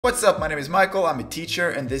What's up, my name is Michael, I'm a teacher,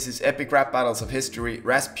 and this is Epic Rap Battles of History,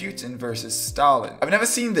 Rasputin versus Stalin. I've never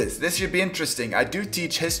seen this should be interesting. I do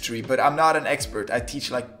teach history, but I'm not an expert. I teach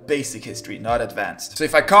like basic history, not advanced. So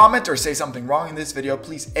if I comment or say something wrong in this video,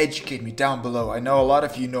 please educate me down below. I know a lot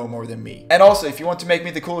of you know more than me. And also, if you want to make me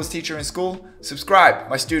the coolest teacher in school, subscribe.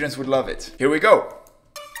 My students would love it. Here we go.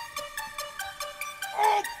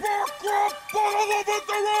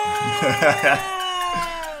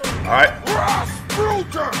 Alright.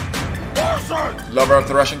 Lover of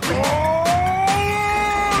the Russian Queen.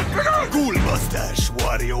 Cool mustache,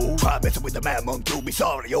 Wario. Try messing with the man monk, you'll be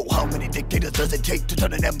sorry. Yo, how many dictators does it take to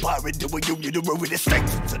turn an empire into a union to ruin the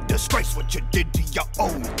states? It's a disgrace what you did to your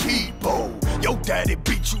own people. Your daddy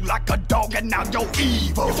beat you like a dog and now you're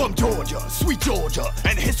evil. You're from Georgia, sweet Georgia,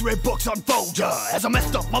 and history books unfold ya as a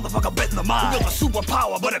messed up motherfucker bit in the mind. Built a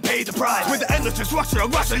superpower, but it paid the price with the endless destruction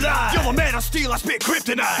of Russian lies. You're a man of steel, I spit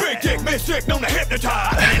kryptonite. Big dick, mystic, known to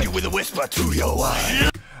hypnotize. And you with a whisper to your eye.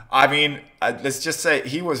 I mean, let's just say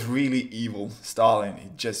he was really evil, Stalin.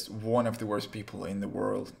 Just one of the worst people in the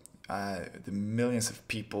world. The millions of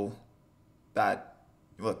people that,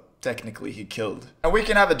 well, technically he killed. And we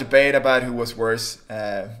can have a debate about who was worse.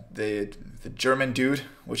 The German dude,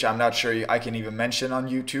 which I'm not sure I can even mention on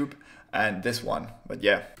YouTube, and this one, but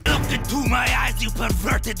yeah. Look into my eyes, you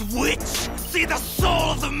perverted witch. See the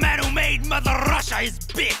soul of the man who made Mother Russia his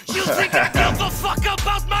bitch. You think I give a fuck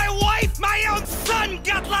about my wife? My own son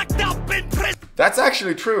got locked up in prison. That's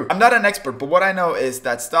actually true. I'm not an expert, but what I know is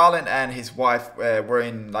that Stalin and his wife were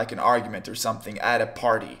in like an argument or something at a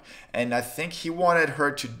party. And I think he wanted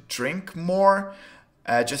her to drink more,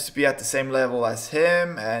 just to be at the same level as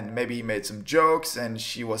him. And maybe he made some jokes and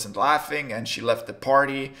she wasn't laughing and she left the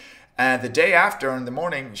party. And the day after, in the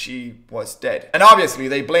morning, she was dead. And obviously,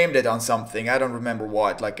 they blamed it on something. I don't remember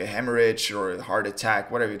what, like a hemorrhage or a heart attack,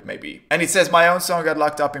 whatever it may be. And he says, my own son got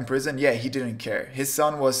locked up in prison. Yeah, he didn't care. His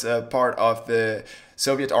son was part of the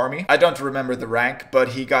Soviet army. I don't remember the rank, but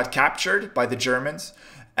he got captured by the Germans.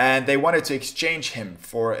 And they wanted to exchange him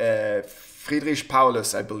for Friedrich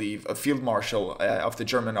Paulus, I believe, a field marshal of the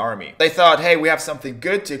German army. They thought, hey, we have something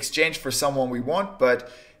good to exchange for someone we want, but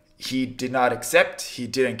he did not accept. He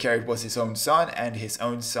didn't care. It was his own son, and his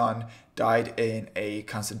own son died in a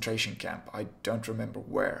concentration camp. I don't remember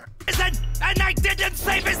where. And I didn't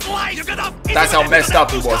save his life. That's how messed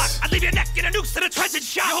up he was. I'd leave your neck in a noose and a trench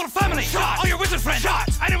shot. Your whole family shot. All your wizard friends shot.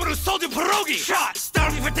 Anyone who sold you pierogi shot.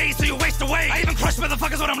 Starving for days so you waste away. I even crushed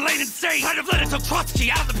motherfuckers when I'm laying in state. I'd have let it took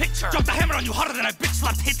Trotsky out of the picture. Dropped the hammer on you harder than I bitch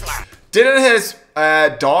slapped Hitler. Didn't his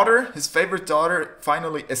daughter, his favorite daughter,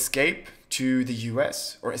 finally escape to the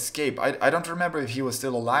US? Or escape? I don't remember if he was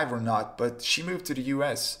still alive or not, but she moved to the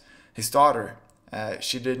US. His daughter.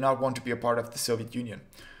 She did not want to be a part of the Soviet Union.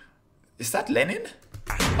 Is that Lenin?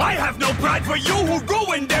 I have no pride for you who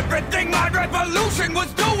ruined everything my revolution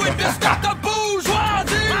was doing to stop the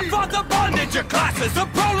bourgeoisie. I fought the bondage of classes, the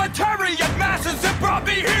proletariat masses that brought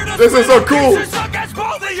me here to this is so cool. Against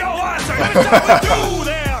both of your asses. What you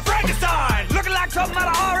there? Frankenstein, looking like something out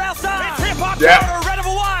of R.L. Stein. It's hip-hop, yeah. Red of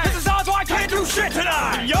a wine. This is odds why I can't do shit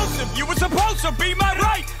tonight. Joseph, you were supposed to be my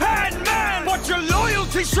right-hand man, but your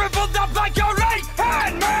loyalty shriveled up like your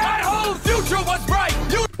right-hand man. My whole future was bright.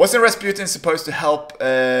 Wasn't Rasputin supposed to help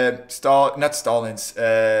the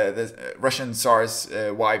Russian Tsar's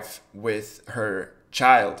wife with her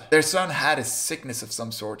child? Their son had a sickness of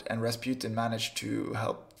some sort, and Rasputin managed to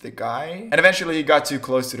help the guy. And eventually he got too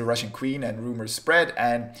close to the Russian queen, and rumors spread,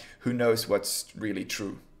 and who knows what's really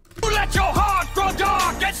true. Let your heart grow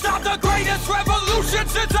dark and stop the greatest revolution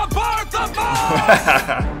since the birth of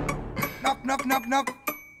man. Knock, knock, knock, knock.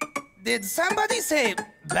 Did somebody say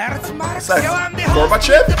Bert Marx? Yo, I'm the host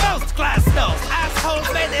with the most glass nose.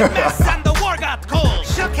 Assholes made a mess and the war got cold.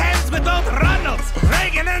 Shook hands with both Ronalds,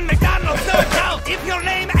 Reagan and McDonald's, no doubt. If your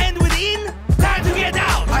name ends with in, time to get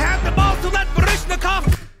out. I have the balls to let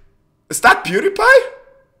Baryshnikov. Is that PewDiePie?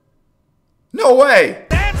 No way.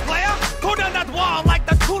 Dance player, put on that wall like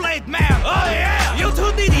the Kool-Aid man. Oh yeah. You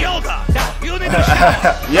two need yoga. You need a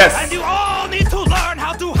shower. Yes. And you all need to learn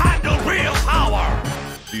how to handle real power.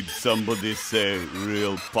 Did somebody say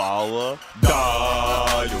real power?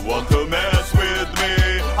 Da, you want to mess with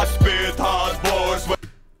me? I spit hot bars.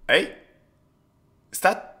 Hey? Is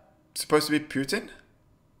that supposed to be Putin?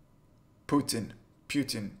 Putin.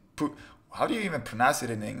 How do you even pronounce it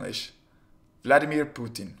in English? Vladimir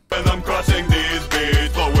Putin. When I'm crushing these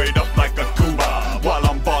beats, blow it up like a tuba. While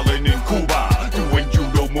I'm balling in Cuba, doing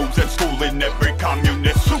judo moves and schooling every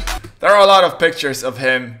communist soup. There are a lot of pictures of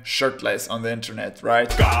him shirtless on the internet,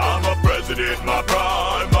 right? I'm a president, my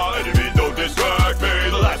prime. My enemies don't distract me.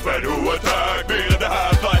 The last man who attacked me, let the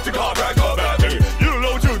half-life to contract of at me. You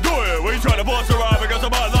know what you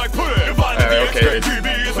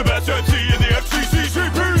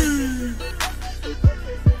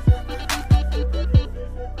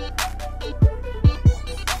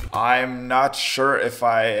not sure if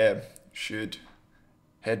I should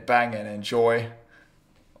headbang and enjoy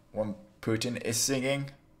when Putin is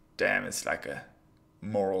singing. Damn, it's like a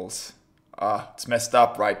morals. It's messed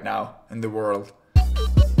up right now in the world.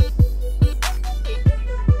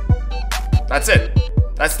 That's it.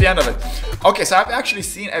 That's the end of it. Okay, so I've actually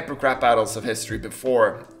seen Epic Rap Battles of History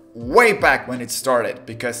before, way back when it started,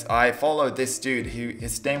 because I followed this dude.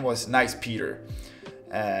 His name was Nice Peter.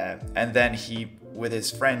 And then he, with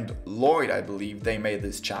his friend Lloyd, I believe, they made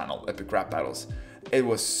this channel, Epic Rap Battles. It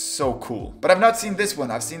was so cool. But I've not seen this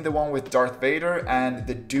one. I've seen the one with Darth Vader and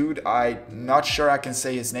the dude, I'm not sure I can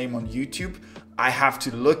say his name on YouTube. I have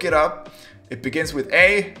to look it up. It begins with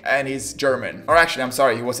A and he's German. Or actually, I'm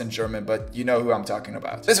sorry, he wasn't German, but you know who I'm talking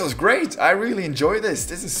about. This was great. I really enjoy this.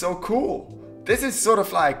 This is so cool. This is sort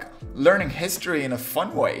of like learning history in a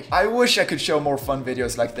fun way. I wish I could show more fun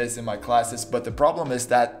videos like this in my classes, but the problem is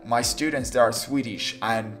that my students, they are Swedish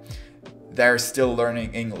and they're still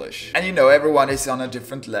learning English. And you know, everyone is on a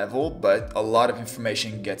different level, but a lot of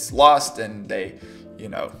information gets lost and they, you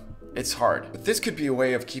know, it's hard. But this could be a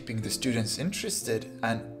way of keeping the students interested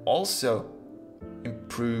and also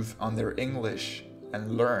improve on their English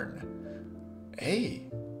and learn. Hey,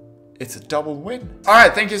 it's a double win.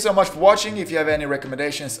 Alright, thank you so much for watching. If you have any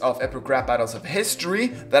recommendations of Epic Rap Battles of History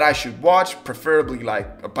that I should watch, preferably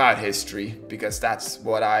like about history, because that's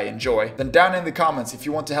what I enjoy, then down in the comments. If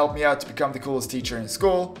you want to help me out to become the coolest teacher in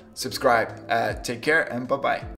school, subscribe. Take care and bye-bye.